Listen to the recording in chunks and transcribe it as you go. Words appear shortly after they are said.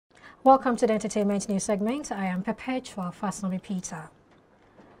Welcome to the entertainment news segment. I am Perpetua Fasnomi Peter.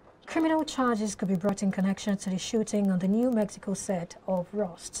 Criminal charges could be brought in connection to the shooting on the New Mexico set of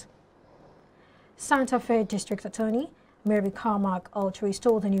Rust. Santa Fe District Attorney Mary Carmack Altruis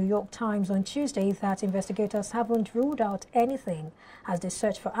told the New York Times on Tuesday that investigators haven't ruled out anything as they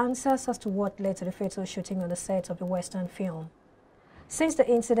search for answers as to what led to the fatal shooting on the set of the Western film. Since the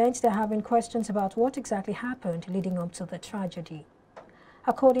incident, there have been questions about what exactly happened leading up to the tragedy.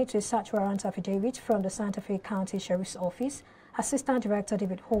 According to a search warrant affidavit from the Santa Fe County Sheriff's Office, Assistant Director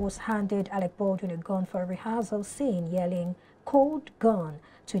David Horse handed Alec Baldwin a gun for a rehearsal scene, yelling, "Cold gun,"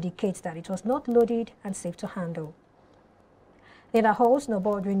 to indicate that it was not loaded and safe to handle. Neither Horse nor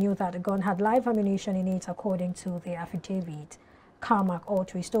Baldwin knew that the gun had live ammunition in it, according to the affidavit. Carmack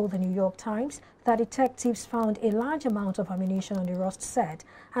Altruis told the New York Times that detectives found a large amount of ammunition on the Rust set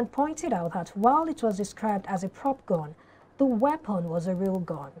and pointed out that while it was described as a prop gun, the weapon was a real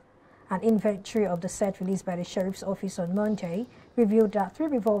gun. An inventory of the set released by the Sheriff's Office on Monday revealed that 3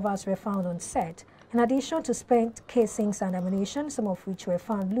 revolvers were found on set, in addition to spent casings and ammunition, some of which were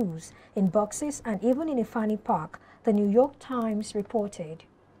found loose in boxes and even in a fanny pack, the New York Times reported.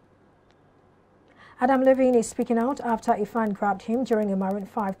 Adam Levine is speaking out after a fan grabbed him during a Maroon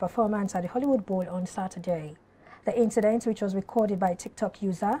 5 performance at the Hollywood Bowl on Saturday. The incident, which was recorded by TikTok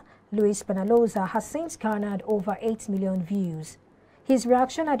user Luis Penaloza, has since garnered over 8 million views. His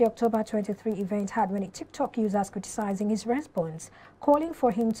reaction at the October 23 event had many TikTok users criticizing his response, calling for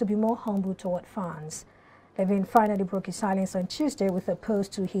him to be more humble toward fans. Levine finally broke his silence on Tuesday with a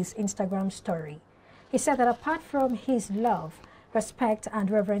post to his Instagram story. He said that apart from his love, respect and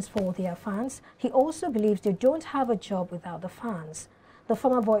reverence for their fans, he also believes they don't have a job without the fans. The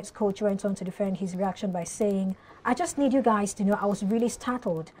former Voice coach went on to defend his reaction by saying, "I just need you guys to know I was really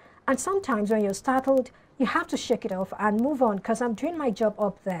startled. And sometimes when you're startled, you have to shake it off and move on because I'm doing my job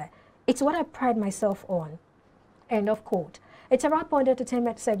up there. It's what I pride myself on." End of quote. It's a wrap on the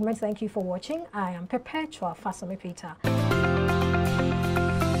entertainment segment. Thank you for watching. I am Perpetua Fasnomi Peter.